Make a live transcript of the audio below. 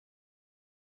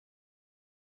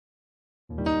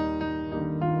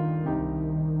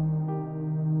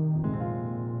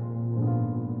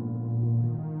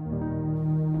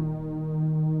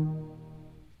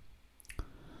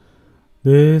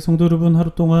네, 성도 여러분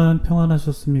하루 동안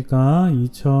평안하셨습니까?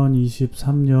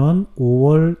 2023년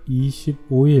 5월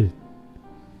 25일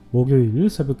목요일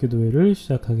새벽기도회를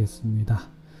시작하겠습니다.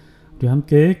 우리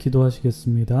함께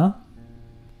기도하시겠습니다.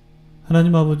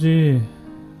 하나님 아버지,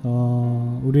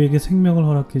 우리에게 생명을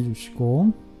허락해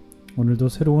주시고 오늘도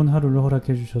새로운 하루를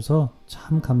허락해 주셔서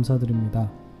참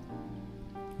감사드립니다.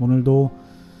 오늘도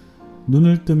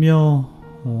눈을 뜨며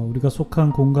우리가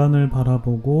속한 공간을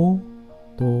바라보고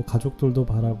또 가족들도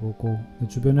바라보고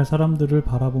주변의 사람들을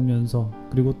바라보면서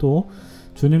그리고 또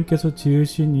주님께서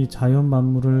지으신 이 자연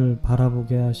만물을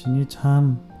바라보게 하시니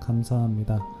참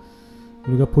감사합니다.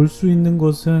 우리가 볼 수 있는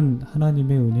것은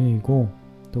하나님의 은혜이고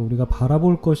또 우리가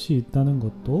바라볼 것이 있다는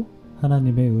것도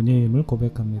하나님의 은혜임을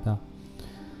고백합니다.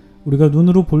 우리가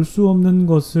눈으로 볼 수 없는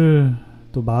것을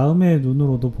또 마음의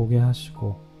눈으로도 보게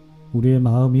하시고 우리의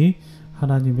마음이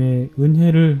하나님의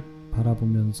은혜를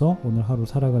바라보면서 오늘 하루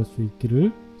살아갈 수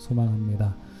있기를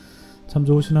소망합니다. 참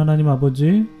좋으신 하나님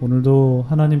아버지, 오늘도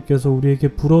하나님께서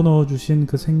우리에게 불어넣어 주신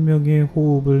그 생명의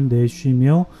호흡을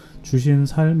내쉬며 주신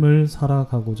삶을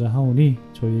살아가고자 하오니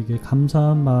저희에게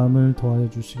감사한 마음을 더하여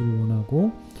주시길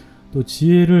원하고 또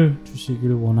지혜를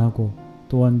주시길 원하고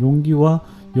또한 용기와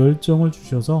열정을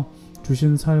주셔서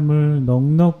주신 삶을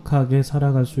넉넉하게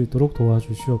살아갈 수 있도록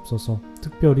도와주시옵소서.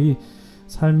 특별히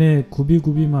삶의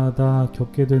구비구비마다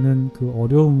겪게 되는 그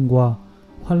어려움과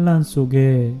환난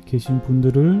속에 계신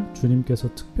분들을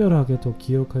주님께서 특별하게 더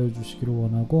기억하여 주시기를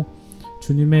원하고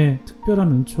주님의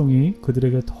특별한 은총이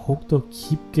그들에게 더욱더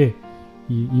깊게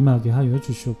임하게 하여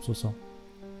주시옵소서.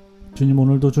 주님,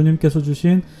 오늘도 주님께서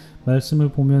주신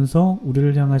말씀을 보면서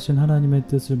우리를 향하신 하나님의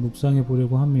뜻을 묵상해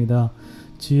보려고 합니다.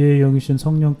 지혜의 영이신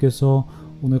성령께서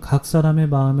오늘 각 사람의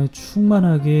마음에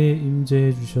충만하게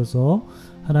임재해 주셔서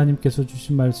하나님께서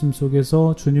주신 말씀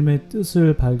속에서 주님의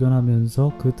뜻을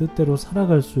발견하면서 그 뜻대로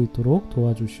살아갈 수 있도록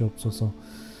도와주시옵소서.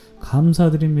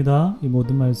 감사드립니다. 이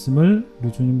모든 말씀을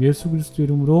우리 주님 예수 그리스도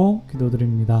이름으로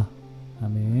기도드립니다.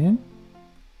 아멘.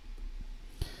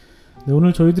 네,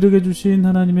 오늘 저희들에게 주신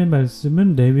하나님의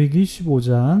말씀은 레위기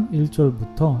 15장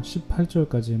 1절부터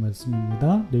 18절까지의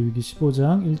말씀입니다. 레위기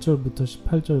 15장 1절부터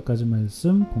 18절까지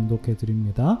말씀 봉독해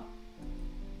드립니다.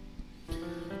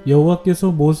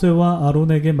 여호와께서 모세와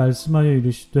아론에게 말씀하여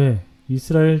이르시되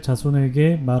이스라엘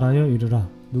자손에게 말하여 이르라.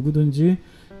 누구든지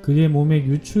그의 몸에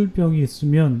유출병이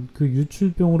있으면 그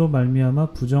유출병으로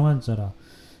말미암아 부정한 자라.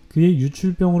 그의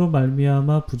유출병으로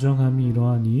말미암아 부정함이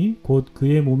이러하니 곧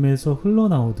그의 몸에서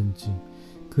흘러나오든지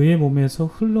그의 몸에서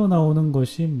흘러나오는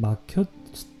것이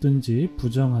막혔든지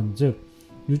부정한즉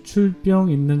유출병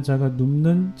있는 자가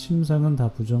눕는 침상은 다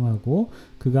부정하고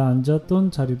그가 앉았던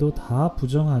자리도 다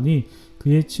부정하니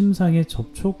그의 침상에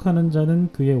접촉하는 자는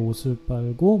그의 옷을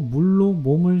빨고 물로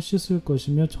몸을 씻을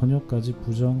것이며 저녁까지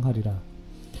부정하리라.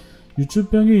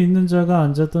 유출병이 있는 자가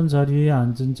앉았던 자리에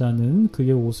앉은 자는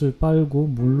그의 옷을 빨고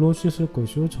물로 씻을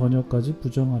것이요 저녁까지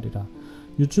부정하리라.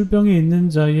 유출병이 있는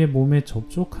자의 몸에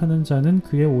접촉하는 자는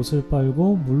그의 옷을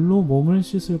빨고 물로 몸을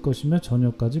씻을 것이며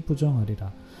저녁까지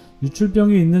부정하리라.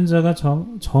 유출병이 있는 자가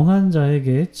정한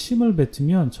자에게 침을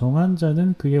뱉으면 정한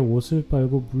자는 그의 옷을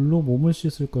빨고 물로 몸을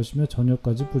씻을 것이며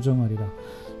저녁까지 부정하리라.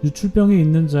 유출병이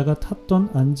있는 자가 탔던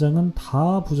안장은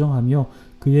다 부정하며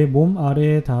그의 몸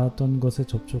아래에 닿았던 것에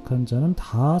접촉한 자는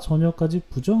다 저녁까지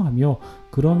부정하며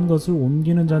그런 것을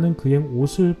옮기는 자는 그의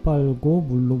옷을 빨고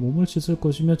물로 몸을 씻을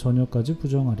것이며 저녁까지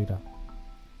부정하리라.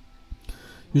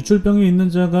 유출병이 있는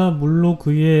자가 물로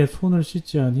그의 손을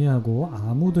씻지 아니하고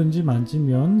아무든지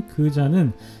만지면 그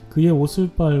자는 그의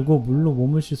옷을 빨고 물로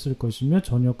몸을 씻을 것이며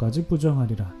저녁까지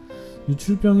부정하리라.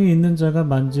 유출병이 있는 자가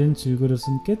만진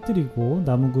질그릇은 깨뜨리고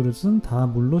나무 그릇은 다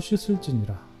물로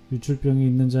씻을지니라. 유출병이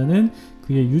있는 자는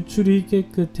그의 유출이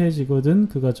깨끗해지거든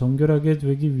그가 정결하게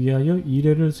되기 위하여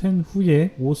이레를 센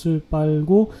후에 옷을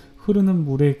빨고 흐르는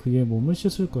물에 그의 몸을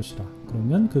씻을 것이라.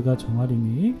 그러면 그가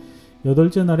정하리니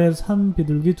여덟째 날에 산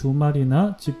비둘기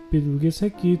 2마리나 집 비둘기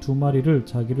새끼 2마리를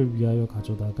자기를 위하여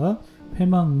가져다가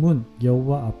회막문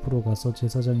여호와 앞으로 가서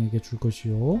제사장에게 줄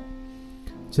것이요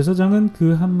제사장은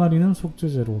그 한 마리는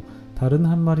속죄제로 다른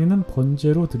한 마리는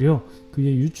번제로 드려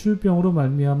그의 유출병으로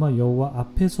말미암아 여호와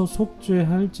앞에서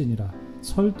속죄할지니라.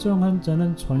 설정한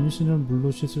자는 전신을 물로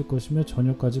씻을 것이며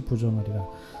저녁까지 부정하리라.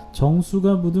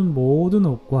 정수가 묻은 모든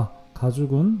옷과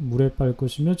가죽은 물에 빨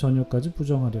것이며 저녁까지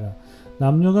부정하리라.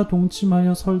 남녀가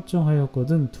동침하여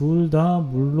설정하였거든 둘 다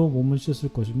물로 몸을 씻을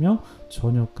것이며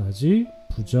저녁까지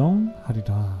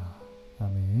부정하리라.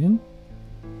 아멘.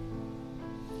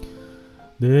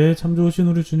 네, 참 좋으신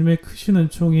우리 주님의 크신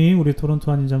은총이 우리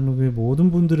토론토 한인장로교회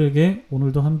모든 분들에게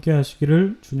오늘도 함께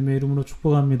하시기를 주님의 이름으로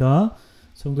축복합니다.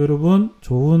 성도 여러분,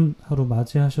 좋은 하루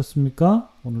맞이하셨습니까?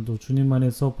 오늘도 주님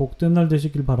안에서 복된 날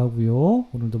되시길 바라고요.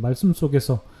 오늘도 말씀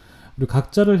속에서 우리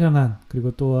각자를 향한, 그리고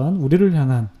또한 우리를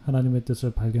향한 하나님의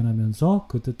뜻을 발견하면서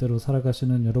그 뜻대로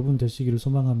살아가시는 여러분 되시기를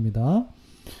소망합니다.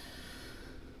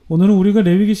 오늘은 우리가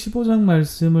레위기 15장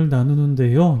말씀을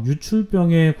나누는데요.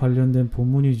 유출병에 관련된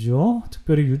본문이죠.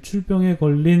 특별히 유출병에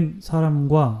걸린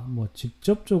사람과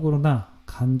직접적으로나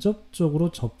간접적으로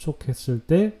접촉했을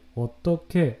때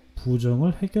어떻게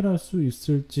부정을 해결할 수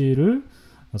있을지를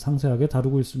상세하게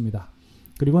다루고 있습니다.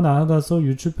 그리고 나아가서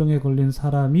유출병에 걸린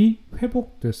사람이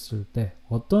회복됐을 때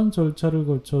어떤 절차를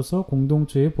거쳐서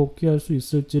공동체에 복귀할 수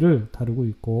있을지를 다루고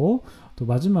있고, 또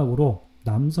마지막으로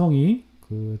남성이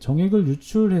그 정액을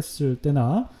유출했을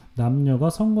때나 남녀가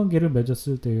성관계를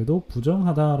맺었을 때에도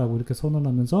부정하다라고 이렇게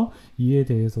선언하면서 이에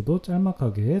대해서도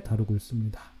짤막하게 다루고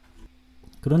있습니다.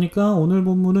 그러니까 오늘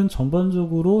본문은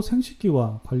전반적으로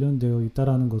생식기와 관련되어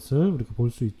있다라는 것을 우리가 볼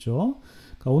수 있죠.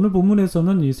 그러니까 오늘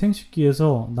본문에서는 이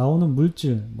생식기에서 나오는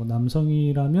물질,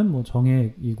 남성이라면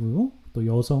정액이고요. 또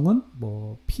여성은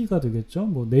피가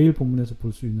되겠죠. 내일 본문에서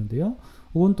볼 수 있는데요.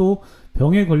 혹은 또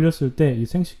병에 걸렸을 때 이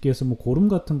생식기에서 고름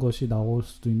같은 것이 나올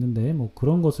수도 있는데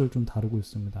그런 것을 좀 다루고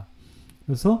있습니다.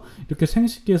 그래서 이렇게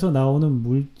생식기에서 나오는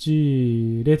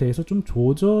물질에 대해서 좀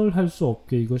조절할 수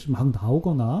없게 이것이 막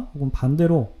나오거나 혹은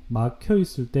반대로 막혀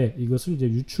있을 때 이것을 이제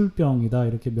유출병이다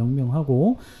이렇게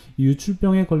명명하고, 이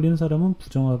유출병에 걸린 사람은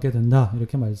부정하게 된다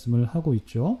이렇게 말씀을 하고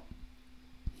있죠.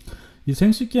 이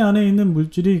생식기 안에 있는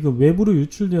물질이 그 외부로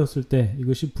유출되었을 때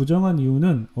이것이 부정한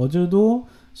이유는 어제도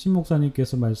신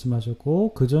목사님께서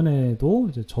말씀하셨고, 그 전에도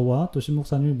이제 저와 또 신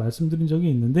목사님이 말씀드린 적이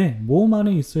있는데, 몸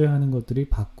안에 있어야 하는 것들이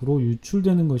밖으로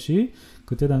유출되는 것이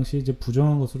그때 당시 이제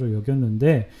부정한 것으로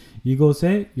여겼는데,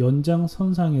 이것의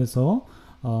연장선상에서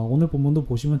오늘 본문도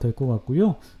보시면 될 것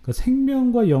같고요. 그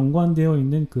생명과 연관되어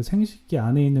있는 그 생식기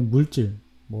안에 있는 물질,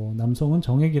 남성은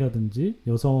정액이라든지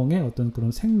여성의 어떤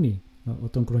그런 생리,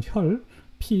 어떤 그런 혈,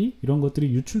 피 이런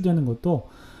것들이 유출되는 것도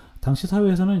당시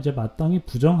사회에서는 이제 마땅히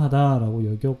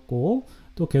부정하다라고 여겼고,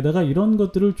 또 게다가 이런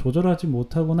것들을 조절하지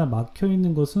못하거나 막혀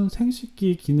있는 것은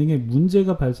생식기 기능에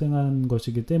문제가 발생한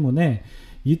것이기 때문에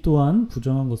이 또한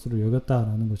부정한 것으로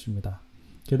여겼다라는 것입니다.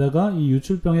 게다가 이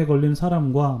유출병에 걸린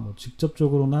사람과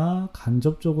직접적으로나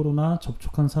간접적으로나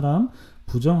접촉한 사람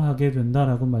부정하게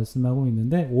된다라고 말씀하고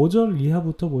있는데, 5절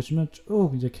이하부터 보시면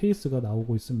쭉 이제 케이스가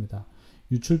나오고 있습니다.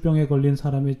 유출병에 걸린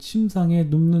사람의 침상에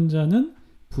눕는 자는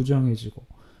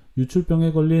부정해지고,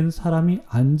 유출병에 걸린 사람이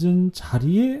앉은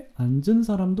자리에 앉은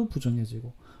사람도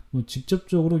부정해지고,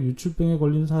 직접적으로 유출병에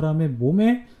걸린 사람의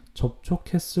몸에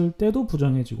접촉했을 때도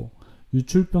부정해지고,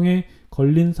 유출병에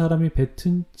걸린 사람이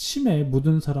뱉은 침에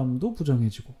묻은 사람도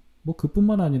부정해지고,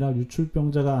 그뿐만 아니라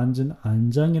유출병자가 앉은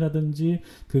안장이라든지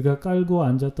그가 깔고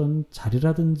앉았던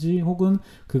자리라든지 혹은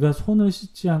그가 손을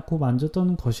씻지 않고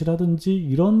만졌던 것이라든지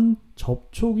이런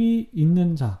접촉이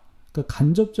있는 자, 그러니까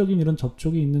간접적인 이런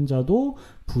접촉이 있는 자도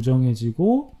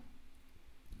부정해지고,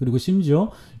 그리고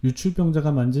심지어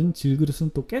유출병자가 만진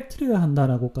질그릇은 또 깨트려야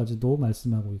한다라고까지도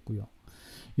말씀하고 있고요.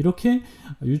 이렇게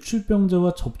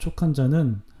유출병자와 접촉한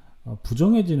자는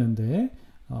부정해지는데,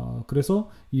 그래서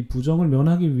이 부정을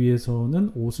면하기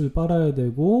위해서는 옷을 빨아야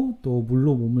되고, 또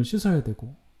물로 몸을 씻어야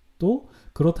되고, 또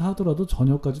그렇다 하더라도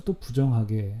저녁까지 또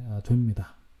부정하게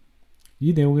됩니다.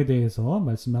 이 내용에 대해서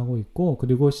말씀하고 있고,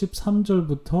 그리고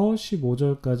 13절부터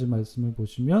 15절까지 말씀을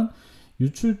보시면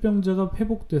유출병자가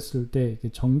회복됐을 때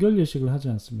정결 예식을 하지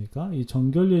않습니까? 이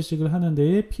정결 예식을 하는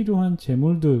데에 필요한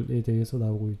제물들에 대해서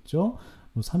나오고 있죠.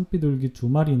 산비둘기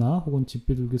 2마리나 혹은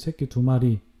집비둘기 새끼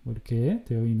 2마리 이렇게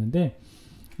되어 있는데,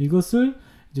 이것을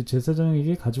이제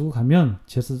제사장에게 가지고 가면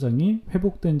제사장이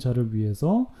회복된 자를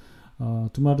위해서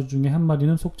 2마리 중에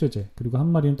 1마리는 속죄제, 그리고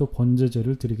 1마리는 또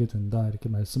번제제를 드리게 된다 이렇게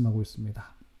말씀하고 있습니다.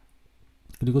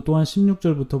 그리고 또한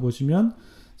 16절부터 보시면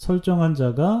설정한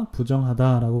자가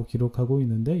부정하다라고 기록하고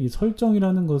있는데, 이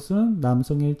설정이라는 것은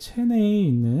남성의 체내에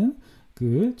있는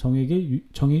그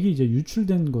정액이 이제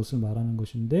유출된 것을 말하는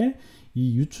것인데,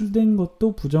 이 유출된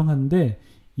것도 부정한데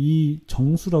이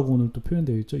정수라고 오늘 또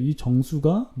표현되어 있죠. 이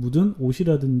정수가 묻은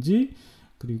옷이라든지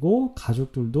그리고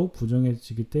가죽들도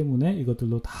부정해지기 때문에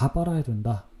이것들도 다 빨아야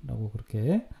된다라고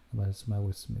그렇게 말씀하고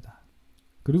있습니다.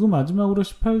 그리고 마지막으로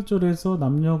 18절에서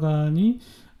남녀간이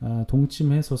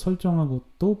동침해서 설정한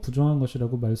것도 부정한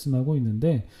것이라고 말씀하고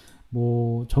있는데,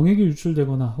 정액이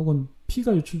유출되거나 혹은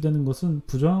피가 유출되는 것은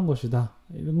부정한 것이다,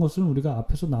 이런 것을 우리가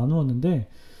앞에서 나누었는데,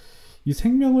 이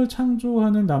생명을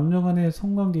창조하는 남녀 간의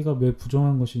성관계가 왜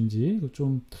부정한 것인지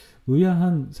좀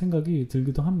의아한 생각이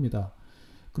들기도 합니다.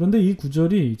 그런데 이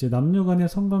구절이 이제 남녀 간의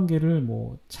성관계를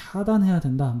차단해야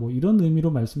된다 이런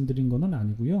의미로 말씀드린 것은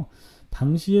아니고요.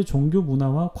 당시의 종교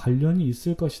문화와 관련이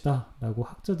있을 것이다 라고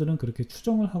학자들은 그렇게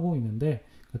추정을 하고 있는데,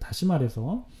 다시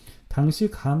말해서 당시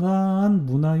가나안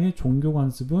문화의 종교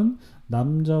관습은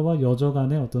남자와 여자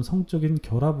간의 어떤 성적인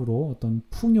결합으로 어떤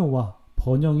풍요와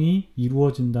번영이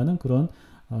이루어진다는 그런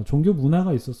종교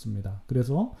문화가 있었습니다.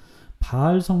 그래서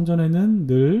바알 성전에는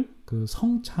늘 그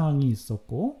성창이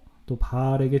있었고, 또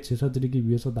바알에게 제사 드리기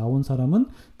위해서 나온 사람은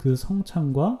그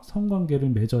성창과 성관계를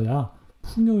맺어야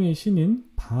풍요의 신인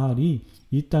바알이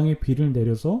이 땅에 비를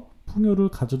내려서 풍요를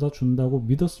가져다 준다고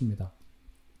믿었습니다.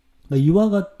 이와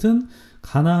같은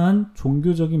가나안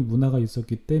종교적인 문화가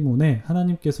있었기 때문에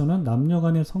하나님께서는 남녀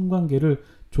간의 성관계를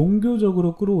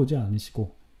종교적으로 끌어오지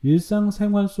않으시고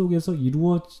일상생활 속에서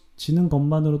이루어지는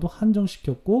것만으로도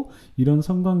한정시켰고, 이런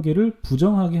성관계를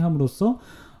부정하게 함으로써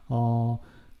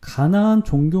가나안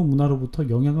종교 문화로부터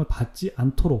영향을 받지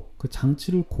않도록 그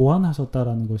장치를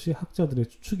고안하셨다라는 것이 학자들의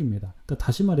추측입니다. 그러니까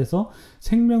다시 말해서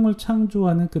생명을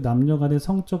창조하는 그 남녀 간의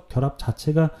성적 결합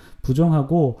자체가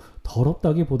부정하고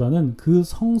더럽다기보다는 그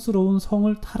성스러운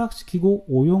성을 타락시키고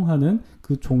오용하는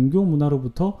그 종교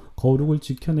문화로부터 거룩을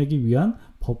지켜내기 위한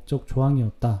법적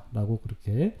조항이었다라고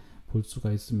그렇게 볼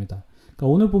수가 있습니다. 그러니까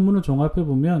오늘 본문을 종합해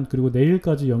보면, 그리고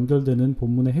내일까지 연결되는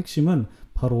본문의 핵심은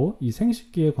바로 이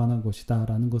생식기에 관한 것이다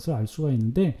라는 것을 알 수가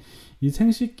있는데, 이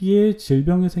생식기에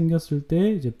질병이 생겼을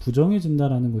때 이제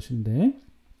부정해진다라는 것인데,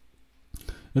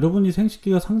 여러분 이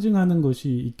생식기가 상징하는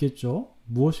것이 있겠죠.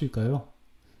 무엇일까요?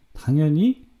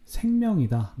 당연히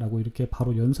생명이다 라고 이렇게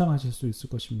바로 연상하실 수 있을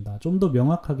것입니다. 좀 더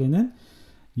명확하게는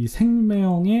이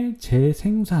생명의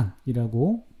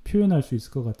재생산이라고 표현할 수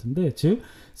있을 것 같은데, 즉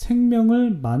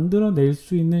생명을 만들어낼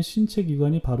수 있는 신체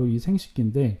기관이 바로 이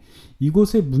생식기인데,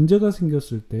 이곳에 문제가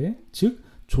생겼을 때, 즉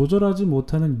조절하지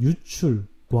못하는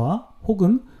유출과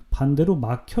혹은 반대로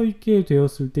막혀있게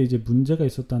되었을 때 이제 문제가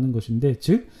있었다는 것인데,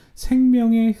 즉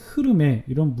생명의 흐름에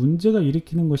이런 문제가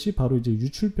일으키는 것이 바로 이제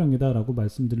유출병이다 라고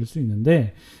말씀드릴 수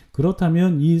있는데,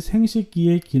 그렇다면 이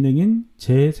생식기의 기능인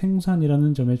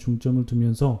재생산이라는 점에 중점을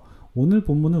두면서 오늘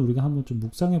본문을 우리가 한번 좀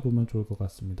묵상해 보면 좋을 것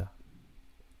같습니다.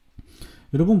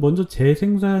 여러분, 먼저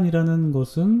재생산이라는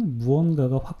것은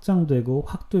무언가가 확장되고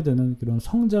확대되는 그런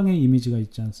성장의 이미지가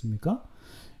있지 않습니까?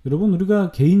 여러분,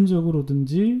 우리가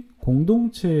개인적으로든지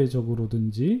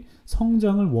공동체적으로든지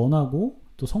성장을 원하고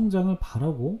또 성장을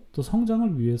바라고 또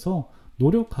성장을 위해서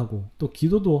노력하고 또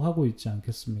기도도 하고 있지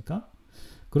않겠습니까?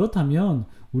 그렇다면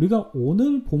우리가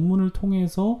오늘 본문을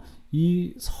통해서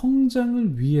이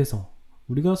성장을 위해서,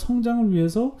 우리가 성장을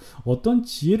위해서 어떤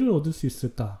지혜를 얻을 수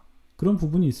있을까? 그런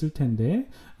부분이 있을 텐데,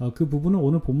 그 부분을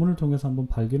오늘 본문을 통해서 한번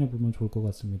발견해 보면 좋을 것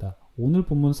같습니다. 오늘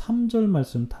본문 3절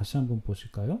말씀 다시 한번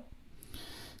보실까요?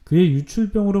 그의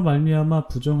유출병으로 말미암아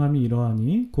부정함이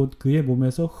이러하니 곧 그의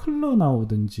몸에서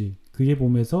흘러나오든지 그의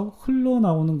몸에서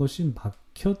흘러나오는 것이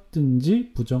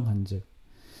막혔든지 부정한즉.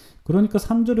 그러니까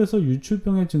 3절에서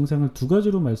유출병의 증상을 두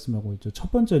가지로 말씀하고 있죠.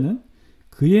 첫 번째는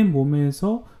그의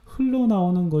몸에서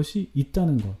흘러나오는 것이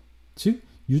있다는 것, 즉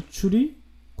유출이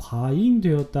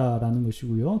과잉되었다라는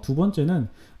것이고요. 두 번째는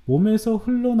몸에서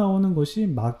흘러나오는 것이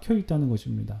막혀 있다는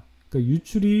것입니다. 그러니까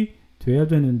유출이 돼야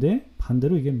되는데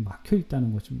반대로 이게 막혀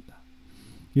있다는 것입니다.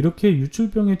 이렇게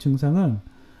유출병의 증상은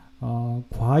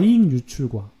과잉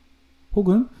유출과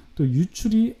혹은 또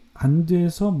유출이 안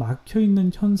돼서 막혀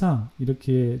있는 현상,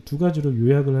 이렇게 두 가지로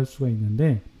요약을 할 수가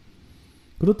있는데,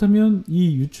 그렇다면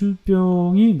이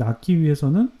유출병이 낫기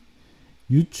위해서는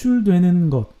유출되는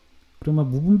것,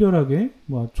 그러면 무분별하게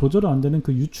조절 안 되는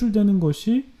그 유출되는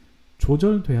것이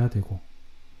조절돼야 되고,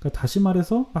 그러니까 다시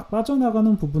말해서 막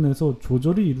빠져나가는 부분에서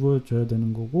조절이 이루어져야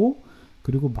되는 거고,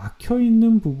 그리고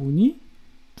막혀있는 부분이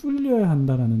뚫려야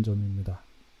한다는 점입니다.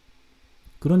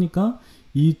 그러니까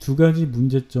이 두 가지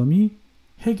문제점이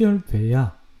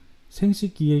해결돼야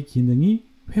생식기의 기능이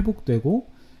회복되고,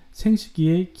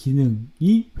 생식기의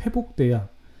기능이 회복돼야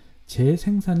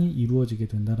재생산이 이루어지게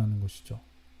된다는 것이죠.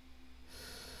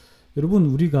 여러분,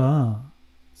 우리가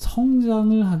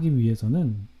성장을 하기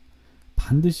위해서는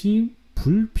반드시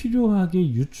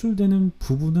불필요하게 유출되는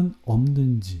부분은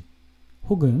없는지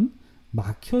혹은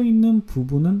막혀있는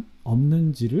부분은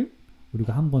없는지를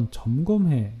우리가 한번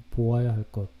점검해 보아야 할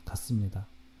것 같습니다.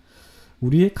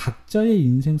 우리의 각자의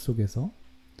인생 속에서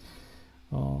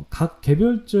각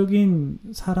개별적인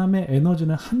사람의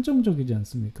에너지는 한정적이지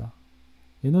않습니까?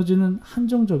 에너지는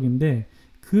한정적인데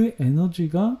그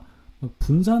에너지가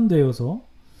분산되어서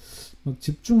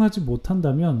집중하지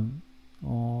못한다면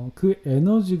그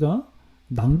에너지가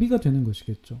낭비가 되는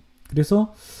것이겠죠.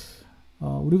 그래서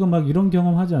우리가 막 이런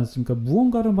경험하지 않습니까?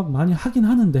 무언가를 막 많이 하긴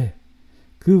하는데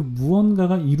그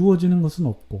무언가가 이루어지는 것은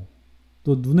없고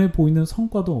또 눈에 보이는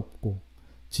성과도 없고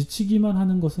지치기만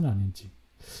하는 것은 아닌지,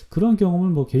 그런 경험을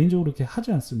뭐 개인적으로 이렇게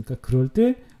하지 않습니까? 그럴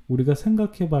때 우리가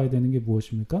생각해 봐야 되는 게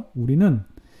무엇입니까? 우리는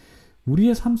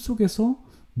우리의 삶 속에서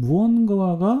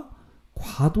무언가가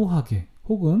과도하게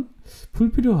혹은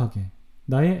불필요하게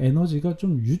나의 에너지가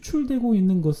좀 유출되고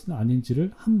있는 것은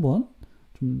아닌지를 한번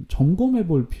좀 점검해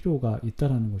볼 필요가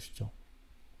있다라는 것이죠.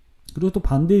 그리고 또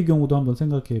반대의 경우도 한번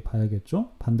생각해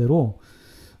봐야겠죠. 반대로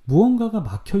무언가가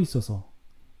막혀 있어서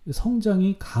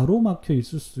성장이 가로막혀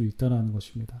있을 수 있다는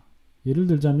것입니다. 예를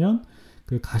들자면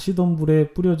그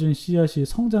가시덤불에 뿌려진 씨앗이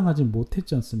성장하지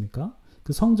못했지 않습니까?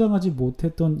 그 성장하지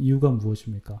못했던 이유가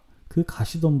무엇입니까? 그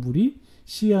가시덤불이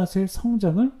씨앗의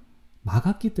성장을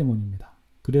막았기 때문입니다.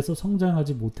 그래서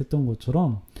성장하지 못했던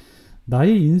것처럼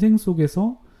나의 인생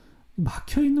속에서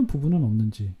막혀 있는 부분은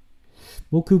없는지,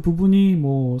 뭐 그 부분이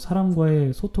뭐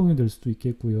사람과의 소통이 될 수도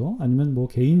있겠고요. 아니면 뭐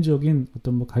개인적인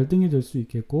어떤 뭐 갈등이 될 수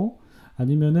있겠고,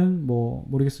 아니면은 뭐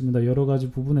모르겠습니다. 여러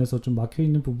가지 부분에서 좀 막혀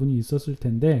있는 부분이 있었을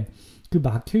텐데, 그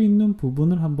막혀 있는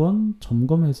부분을 한번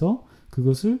점검해서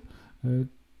그것을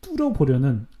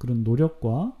뚫어보려는 그런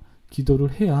노력과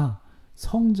기도를 해야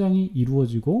성장이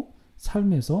이루어지고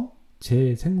삶에서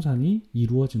재생산이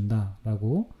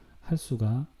이루어진다라고 할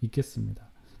수가 있겠습니다.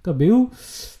 그러니까 매우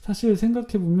사실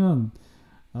생각해보면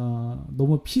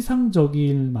너무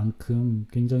피상적일 만큼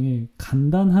굉장히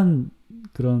간단한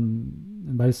그런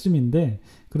말씀인데,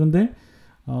 그런데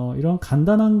이런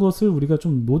간단한 것을 우리가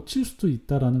좀 놓칠 수도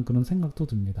있다라는 그런 생각도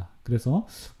듭니다. 그래서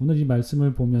오늘 이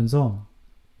말씀을 보면서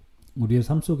우리의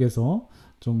삶 속에서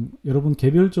좀 여러분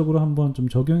개별적으로 한번 좀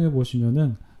적용해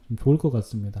보시면은 좀 좋을 것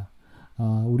같습니다.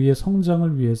 우리의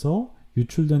성장을 위해서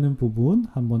유출되는 부분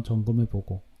한번 점검해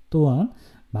보고, 또한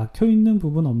막혀 있는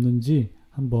부분 없는지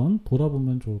한번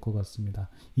돌아보면 좋을 것 같습니다.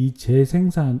 이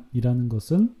재생산이라는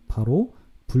것은 바로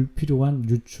불필요한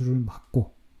유출을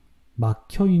막고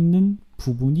막혀 있는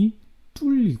부분이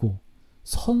뚫리고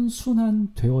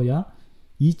선순환되어야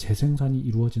이 재생산이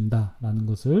이루어진다라는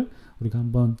것을 우리가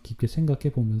한번 깊게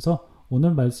생각해 보면서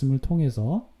오늘 말씀을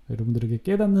통해서 여러분들에게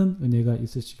깨닫는 은혜가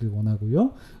있으시길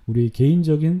원하고요. 우리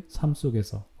개인적인 삶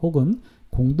속에서 혹은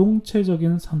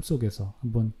공동체적인 삶 속에서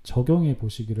한번 적용해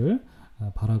보시기를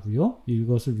바라고요.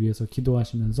 이것을 위해서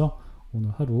기도하시면서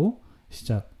오늘 하루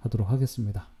시작하도록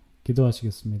하겠습니다.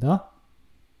 기도하시겠습니다.